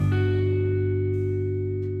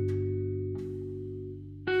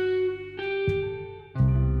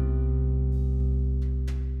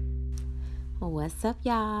What's up,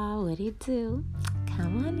 y'all? What it do?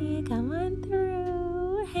 Come on in, come on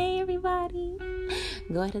through. Hey, everybody.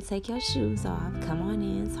 Go ahead and take your shoes off. Come on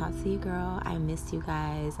in, talk to your girl. I missed you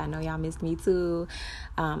guys. I know y'all missed me too.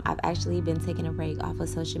 I've actually been taking a break off of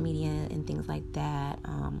social media and things like that.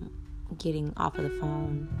 Getting off of the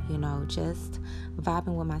phone, just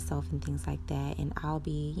vibing with myself and things like that. And I'll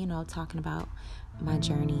be, talking about my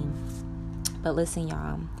journey. But listen,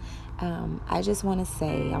 y'all. I just want to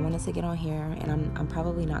say, I wanted to get on here, and I'm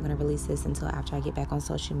probably not going to release this until after I get back on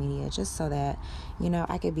social media, just so that,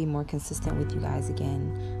 I could be more consistent with you guys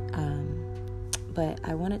again. But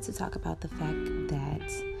I wanted to talk about the fact that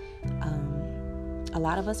a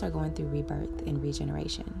lot of us are going through rebirth and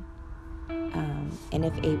regeneration. And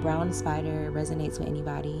if a brown spider resonates with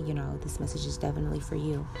anybody, this message is definitely for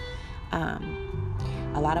you.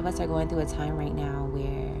 A lot of us are going through a time right now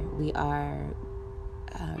where we are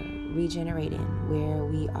regenerating, where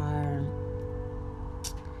we are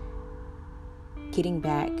getting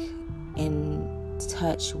back in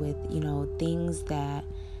touch with, things that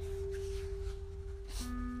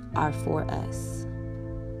are for us.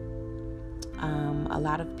 A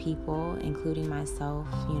lot of people, including myself,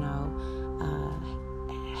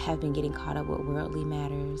 have been getting caught up with worldly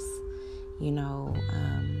matters,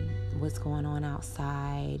 what's going on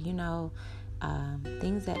outside,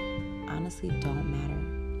 things that honestly don't matter.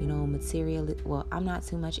 I'm not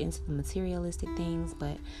too much into the materialistic things,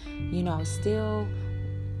 but, still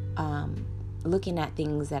looking at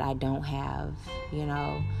things that I don't have,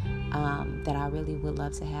 that I really would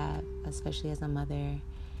love to have, especially as a mother,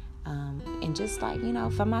 and just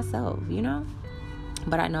for myself,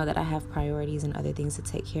 but I know that I have priorities and other things to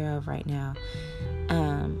take care of right now.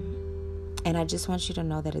 And I just want you to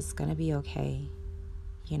know that it's going to be okay.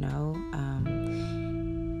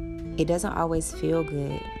 It doesn't always feel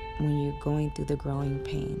good when you're going through the growing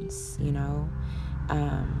pains,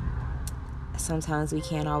 sometimes we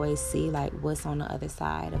can't always see what's on the other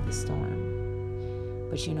side of the storm.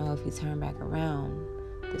 But if you turn back around,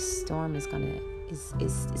 the storm is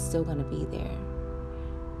still gonna be there.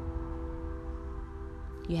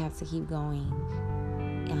 You have to keep going.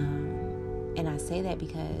 And I say that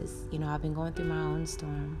because, I've been going through my own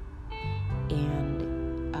storm. And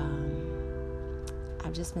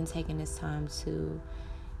I've just been taking this time to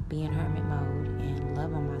be in hermit mode and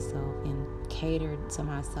love on myself and cater to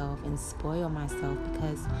myself and spoil myself,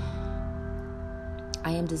 because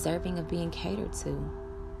I am deserving of being catered to.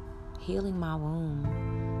 Healing my womb,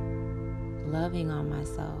 loving on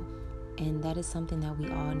myself. And that is something that we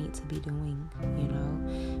all need to be doing,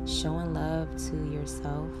 showing love to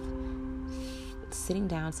yourself, sitting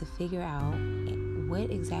down to figure out,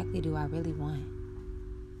 what exactly do I really want?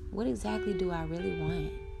 What exactly do I really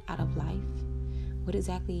want out of life? What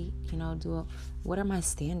exactly, what are my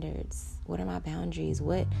standards? What are my boundaries?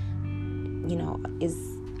 What,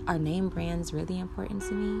 are name brands really important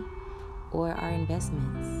to me? Or are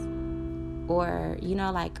investments? Or,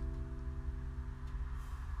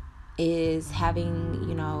 is having,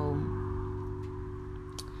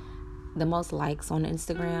 the most likes on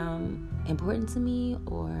Instagram important to me?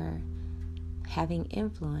 Or having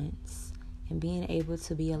influence and being able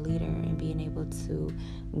to be a leader and being able to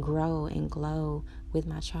grow and glow with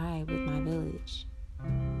my tribe, with my village?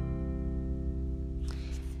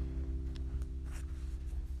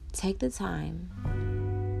 Take the time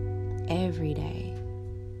every day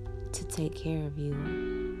to take care of you.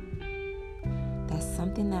 That's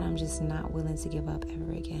something that I'm just not willing to give up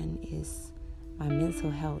ever again, is my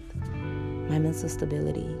mental health, my mental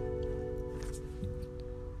stability.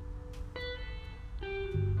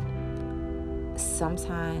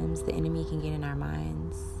 Sometimes the enemy can get in our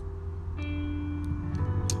minds,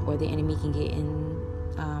 or the enemy can get in,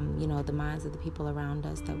 the minds of the people around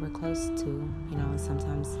us that we're close to. And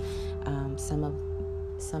sometimes some of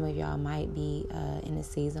y'all might be in a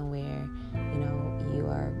season where, you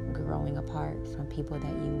are growing apart from people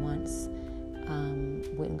that you once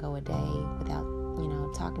wouldn't go a day without,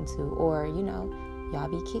 talking to, or, y'all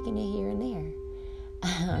be kicking it here and there.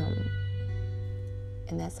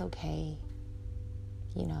 And that's okay.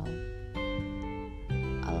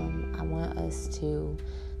 I want us to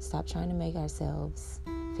stop trying to make ourselves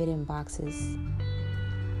fit in boxes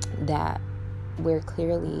that we're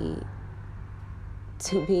clearly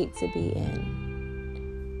too big to be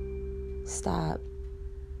in. Stop.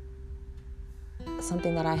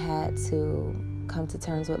 Something that I had to come to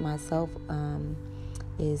terms with myself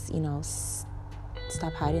is,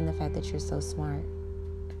 stop hiding the fact that you're so smart.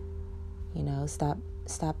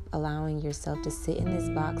 Stop allowing yourself to sit in this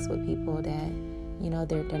box with people that,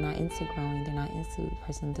 they're not into growing, they're not into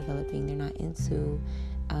personal developing, they're not into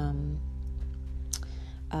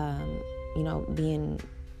being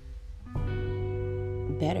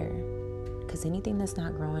better, because anything that's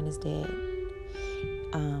not growing is dead.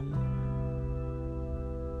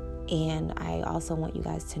 And I also want you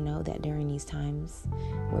guys to know that during these times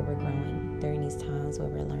where we're growing, during these times where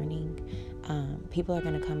we're learning, people are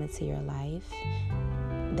going to come into your life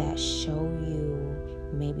that show you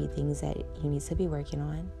maybe things that you need to be working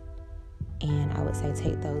on. And I would say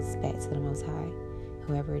take those back to the Most High,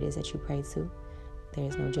 whoever it is that you pray to. There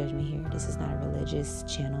is no judgment here. This is not a religious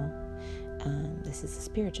channel. This is a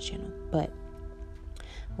spiritual channel. But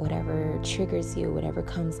whatever triggers you, whatever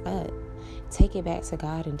comes up, take it back to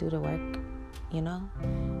God and do the work,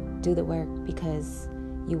 do the work, because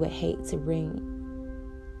you would hate to bring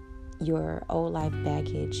your old life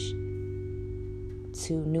baggage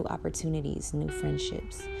to new opportunities, new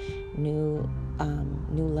friendships, new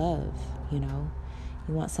love.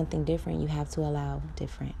 You want something different, you have to allow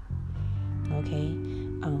different. Okay?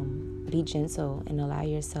 Be gentle and allow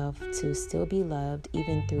yourself to still be loved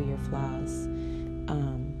even through your flaws.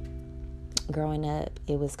 Growing up,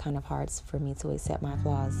 it was kind of hard for me to accept my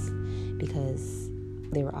flaws because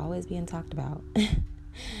they were always being talked about.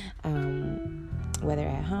 Whether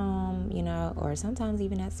at home, or sometimes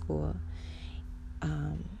even at school.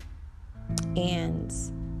 And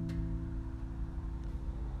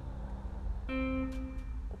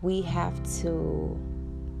we have to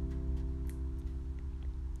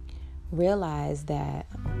realize that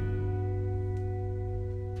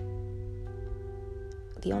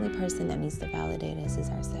the only person that needs to validate us is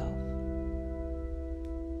ourselves.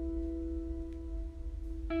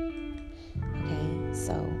 Okay,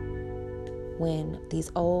 so when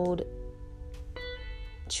these old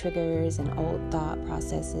triggers and old thought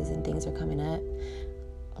processes and things are coming up,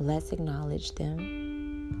 let's acknowledge them.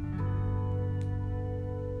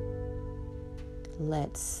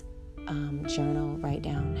 Let's journal, write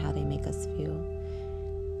down how they make us feel.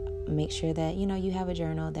 Make sure that, you have a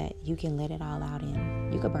journal that you can let it all out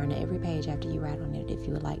in. You could burn every page after you write on it if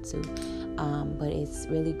you would like to. But it's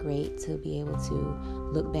really great to be able to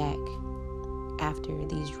look back after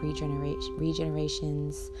these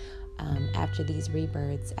regenerations, after these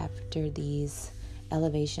rebirths, after these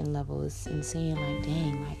elevation levels, and seeing like,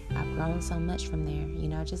 dang, like I've grown so much from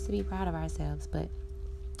there, just to be proud of ourselves. But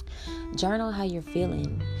journal how you're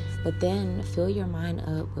feeling, but then fill your mind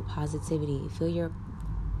up with positivity. Fill your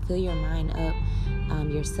mind up,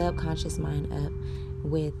 your subconscious mind up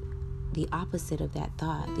with the opposite of that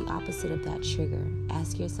thought, the opposite of that trigger.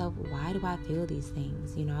 Ask yourself, why do I feel these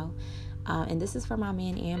things? And this is for my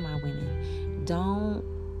men and my women.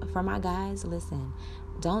 For my guys, listen,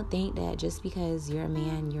 don't think that just because you're a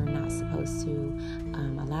man, you're not supposed to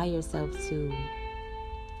allow yourself to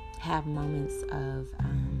have moments of,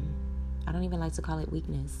 I don't even like to call it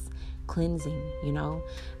weakness, cleansing,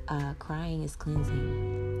 crying is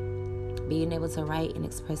cleansing. Being able to write and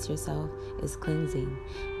express yourself is cleansing.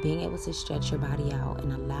 Being able to stretch your body out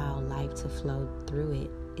and allow life to flow through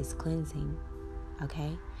it is cleansing.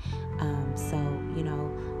 Okay? So,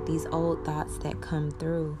 these old thoughts that come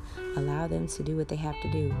through, allow them to do what they have to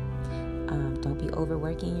do. Don't be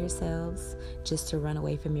overworking yourselves just to run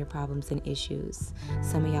away from your problems and issues.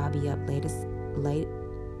 Some of y'all be up late as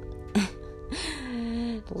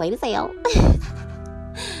hell,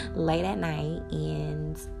 late at night,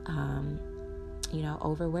 and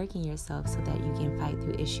overworking yourself so that you can fight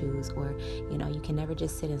through issues, or you can never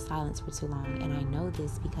just sit in silence for too long. And I know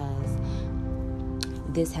this because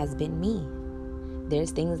this has been me.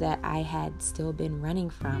 There's things that I had still been running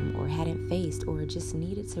from, or hadn't faced, or just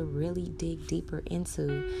needed to really dig deeper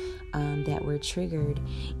into, that were triggered.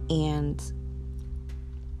 And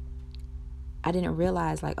I didn't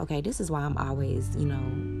realize, like, okay, this is why I'm always,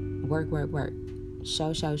 work,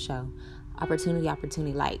 show,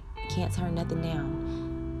 opportunity, like, can't turn nothing down.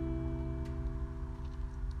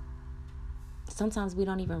 Sometimes we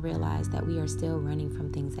don't even realize that we are still running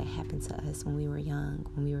from things that happened to us when we were young,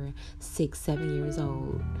 when we were 6, 7 years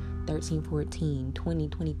old, 13, 14, 20,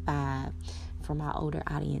 25, for my older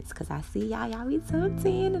audience, because I see y'all be so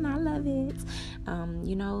 10 and I love it.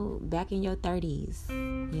 Back in your 30s,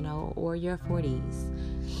 or your 40s,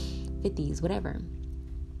 50s, whatever.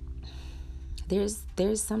 There's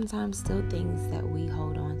sometimes still things that we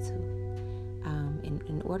hold on to.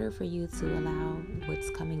 In order for you to allow what's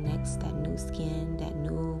coming next, that new skin, that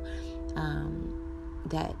new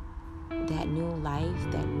that new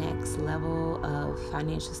life, that next level of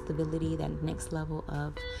financial stability, that next level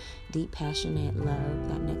of deep, passionate love,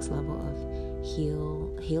 that next level of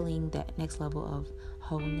healing, that next level of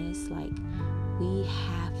wholeness, like, we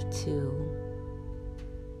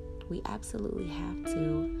absolutely have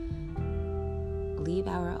to leave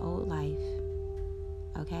our old life,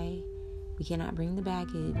 okay? We cannot bring the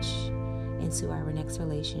baggage into our next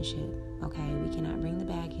relationship, okay? We cannot bring the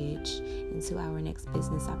baggage into our next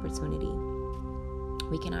business opportunity.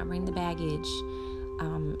 We cannot bring the baggage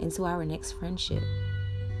into our next friendship.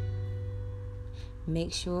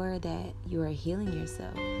 Make sure that you are healing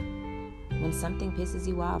yourself. When something pisses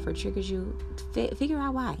you off or triggers you, figure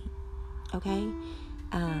out why, okay?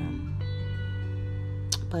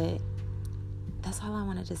 But that's all I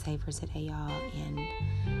wanted to say for today, y'all. And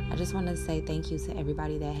I just want to say thank you to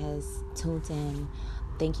everybody that has tuned in.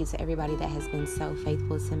 Thank you to everybody that has been so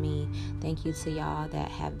faithful to me. Thank you to y'all that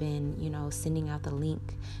have been, sending out the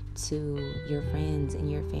link to your friends and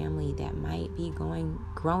your family that might be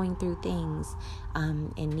growing through things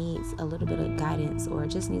and needs a little bit of guidance, or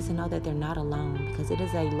just needs to know that they're not alone, because it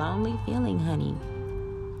is a lonely feeling, honey.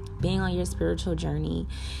 Being on your spiritual journey,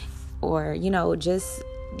 or, just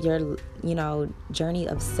your, journey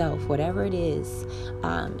of self, whatever it is,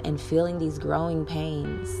 and feeling these growing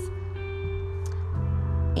pains.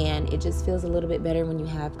 And it just feels a little bit better when you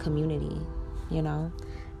have community,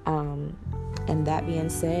 and that being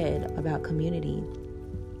said about community,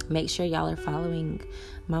 make sure y'all are following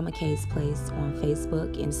Mama K's Place on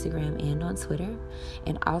Facebook, Instagram, and on Twitter.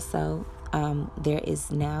 And also, there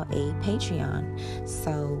is now a Patreon.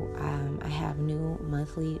 So I have new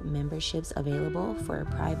monthly memberships available for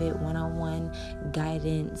private one-on-one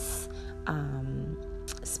guidance,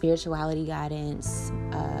 spirituality guidance,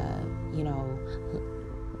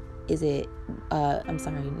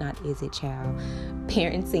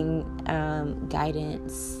 parenting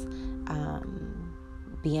guidance,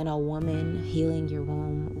 being a woman, healing your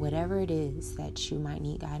womb, whatever it is that you might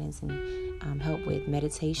need guidance and help with,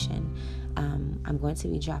 meditation. I'm going to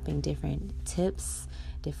be dropping different tips,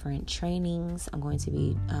 different trainings. I'm going to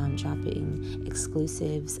be dropping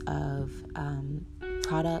exclusives of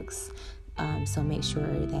products. So make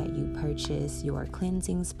sure that you purchase your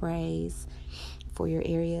cleansing sprays for your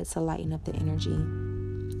area to lighten up the energy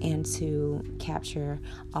and to capture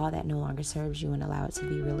all that no longer serves you and allow it to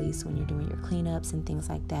be released when you're doing your cleanups and things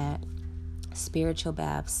like that. Spiritual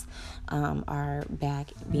baths are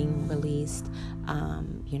back being released.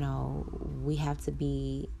 We have to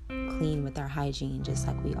be clean with our hygiene just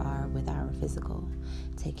like we are with our physical.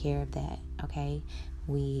 Take care of that, okay?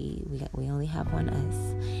 We only have one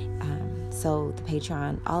us. So the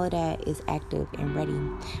Patreon, all of that is active and ready.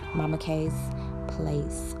 Mama K's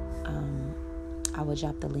Place. I will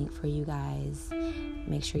drop the link for you guys.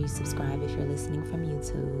 Make sure you subscribe if you're listening from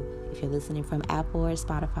YouTube. If you're listening from Apple or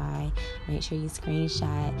Spotify, make sure you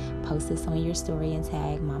screenshot, post this on your story and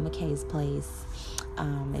tag Mama K's Place.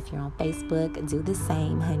 If you're on Facebook, do the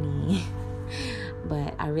same, honey.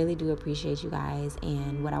 But I really do appreciate you guys.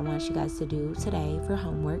 And what I want you guys to do today for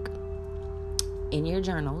homework, in your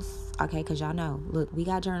journals, okay, because y'all know, look, we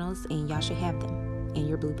got journals and y'all should have them in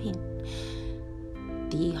your blue pen.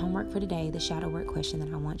 The homework for today, the shadow work question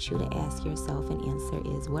that I want you to ask yourself and answer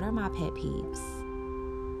is, what are my pet peeves?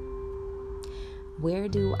 Where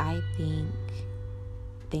do I think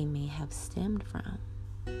they may have stemmed from?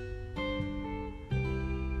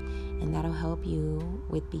 And that'll help you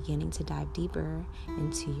with beginning to dive deeper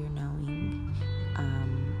into your knowing,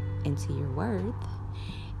 into your worth,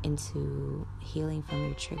 into healing from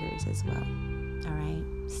your triggers as well. All right?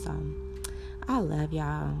 So, I love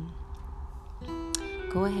y'all.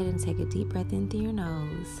 Go ahead and take a deep breath in through your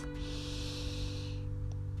nose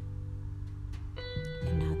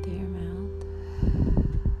and out through your mouth.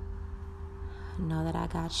 Know that I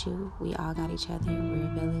got you. We all got each other. We're a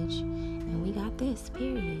village. And we got this,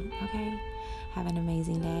 period. Okay? Have an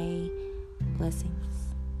amazing day. Blessings.